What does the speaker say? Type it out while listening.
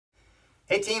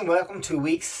Hey team, welcome to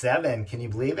week 7. Can you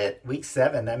believe it? Week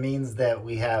 7. That means that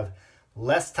we have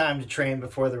less time to train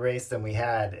before the race than we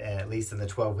had, at least in the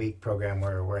 12-week program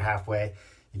where we're halfway.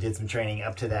 You did some training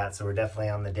up to that, so we're definitely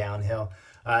on the downhill.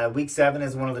 Week 7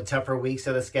 is one of the tougher weeks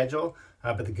of the schedule,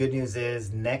 but the good news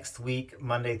is next week,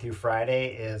 Monday through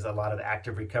Friday, is a lot of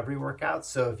active recovery workouts.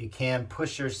 So if you can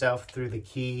push yourself through the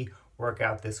key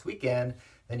workout this weekend,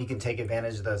 then you can take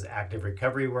advantage of those active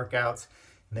recovery workouts.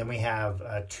 And then we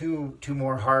have two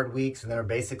more hard weeks, and then we're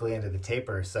basically into the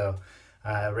taper. So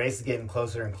race is getting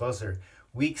closer and closer.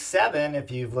 Week 7,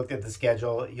 if you've looked at the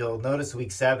schedule, you'll notice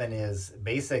week 7 is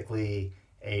basically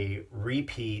a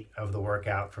repeat of the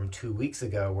workout from 2 weeks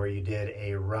ago where you did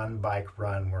a run, bike,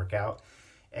 run workout.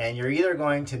 And you're either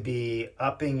going to be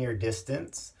upping your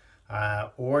distance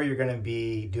or you're going to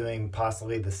be doing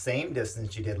possibly the same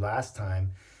distance you did last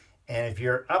time. And if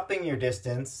you're upping your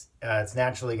distance, it's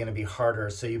naturally going to be harder.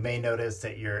 So you may notice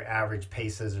that your average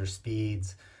paces or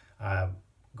speeds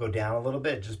go down a little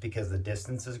bit just because the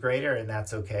distance is greater, and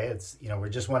that's okay. It's, we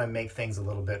just want to make things a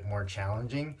little bit more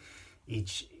challenging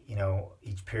each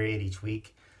period, each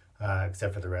week,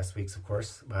 except for the rest weeks, of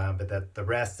course. But that the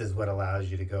rest is what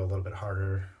allows you to go a little bit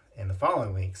harder in the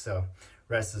following week. So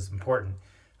rest is important.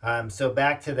 So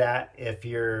back to that, if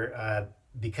you're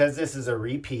because this is a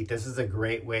repeat, this is a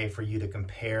great way for you to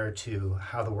compare to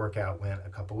how the workout went a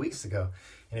couple weeks ago.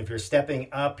 And if you're stepping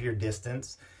up your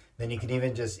distance, then you can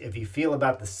even just, if you feel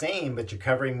about the same, but you're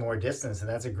covering more distance, and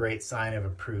that's a great sign of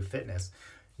improved fitness.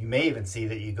 You may even see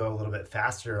that you go a little bit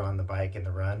faster on the bike and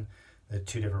the run, the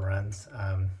two different runs,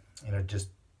 just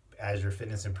as your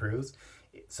fitness improves.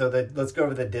 So let's go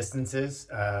over the distances.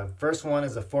 First one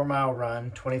is a 4-mile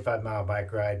run, 25-mile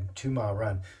bike ride, 2-mile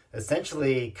run,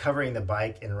 essentially covering the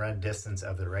bike and run distance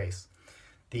of the race.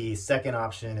 The second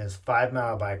option is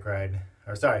 5-mile bike ride,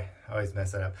 I always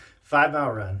mess that up.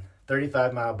 5-mile run,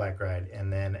 35-mile bike ride,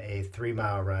 and then a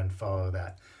 3-mile run follow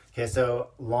that. Okay, so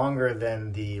longer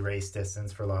than the race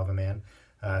distance for Lavaman,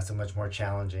 so much more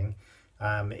challenging.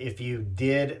 If you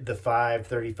did the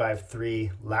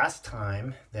 5:35:3 last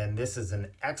time, then this is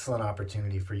an excellent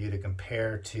opportunity for you to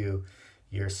compare to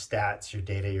your stats, your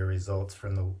data, your results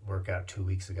from the workout 2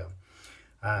 weeks ago.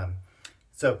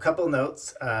 So a couple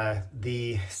notes.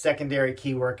 The secondary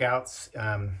key workouts,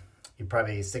 you're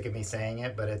probably sick of me saying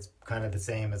it, but it's kind of the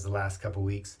same as the last couple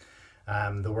weeks.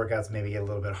 The workouts maybe get a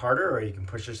little bit harder, or you can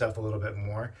push yourself a little bit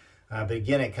more. But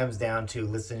again, it comes down to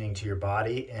listening to your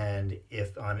body, and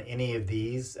if on any of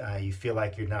these you feel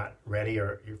like you're not ready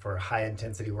or for a high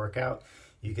intensity workout,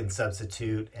 you can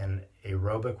substitute an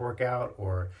aerobic workout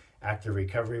or active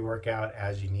recovery workout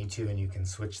as you need to, and you can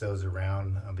switch those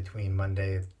around between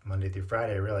Monday through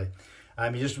Friday, really.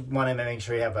 You just want to make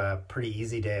sure you have a pretty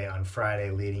easy day on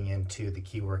Friday leading into the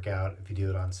key workout if you do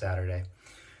it on Saturday.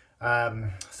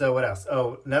 So what else?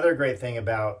 Oh, another great thing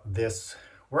about this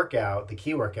workout, the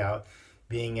key workout,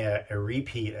 being a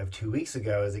repeat of 2 weeks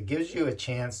ago, is it gives you a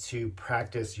chance to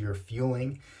practice your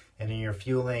fueling. And in your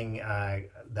fueling,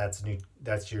 that's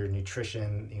your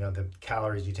nutrition, the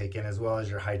calories you take in, as well as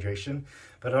your hydration.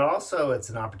 But it's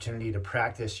an opportunity to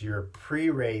practice your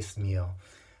pre-race meal.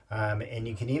 And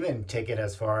you can even take it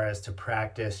as far as to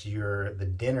practice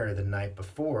the dinner the night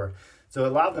before. So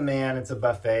at Lavaman, it's a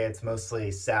buffet. It's mostly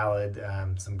salad,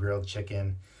 some grilled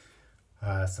chicken,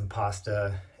 some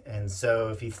pasta. And so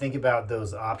if you think about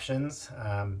those options,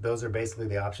 those are basically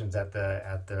the options at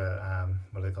the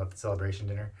what do they call it, the celebration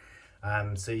dinner.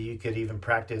 So you could even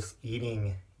practice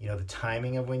eating, the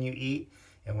timing of when you eat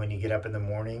and when you get up in the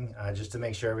morning, just to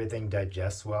make sure everything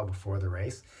digests well before the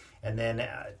race. And then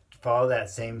follow that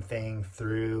same thing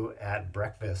through at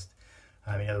breakfast.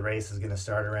 The race is going to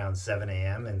start around 7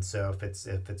 a.m. And so if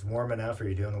it's warm enough, or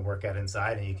you're doing the workout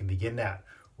inside, and you can begin that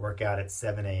workout at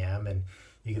 7 a.m. and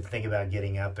you can think about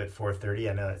getting up at 4:30.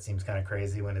 I know that seems kind of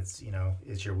crazy when it's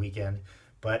your weekend,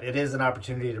 but it is an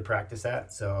opportunity to practice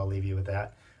that. So I'll leave you with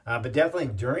that. But definitely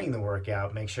during the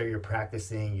workout, make sure you're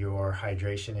practicing your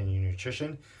hydration and your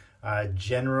nutrition.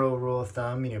 General rule of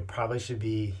thumb, you should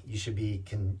be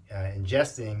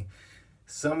ingesting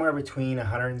somewhere between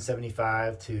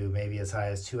 175 to maybe as high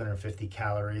as 250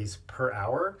 calories per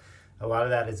hour. A lot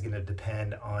of that is going to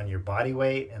depend on your body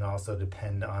weight and also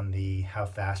depend on how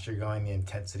fast you're going, the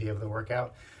intensity of the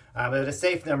workout. But a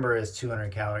safe number is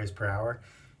 200 calories per hour.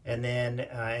 And then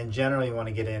in general, you want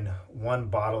to get in 1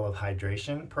 bottle of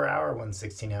hydration per hour, 1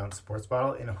 16-ounce sports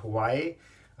bottle. In Hawaii,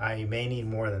 you may need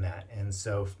more than that. And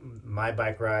so my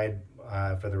bike ride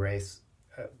for the race,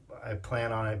 I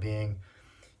plan on it being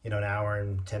an hour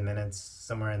and 10 minutes,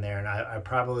 somewhere in there. And I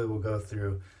probably will go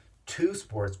through 2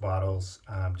 sports bottles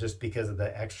just because of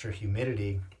the extra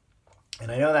humidity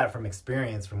And I know that from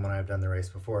experience from when I've done the race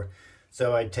before.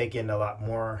 So I'd take in a lot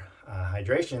more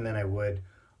hydration than I would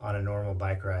on a normal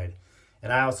bike ride.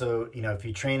 And I also, if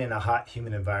you train in a hot,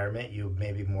 humid environment, you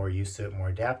may be more used to it, more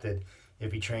adapted.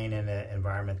 If you train in an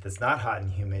environment that's not hot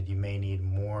and humid, you may need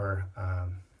more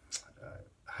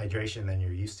hydration than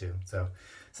you're used to. So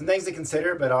some things to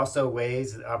consider, but also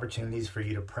opportunities for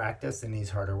you to practice in these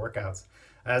harder workouts.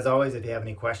 As always, if you have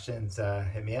any questions,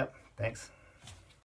 hit me up. Thanks.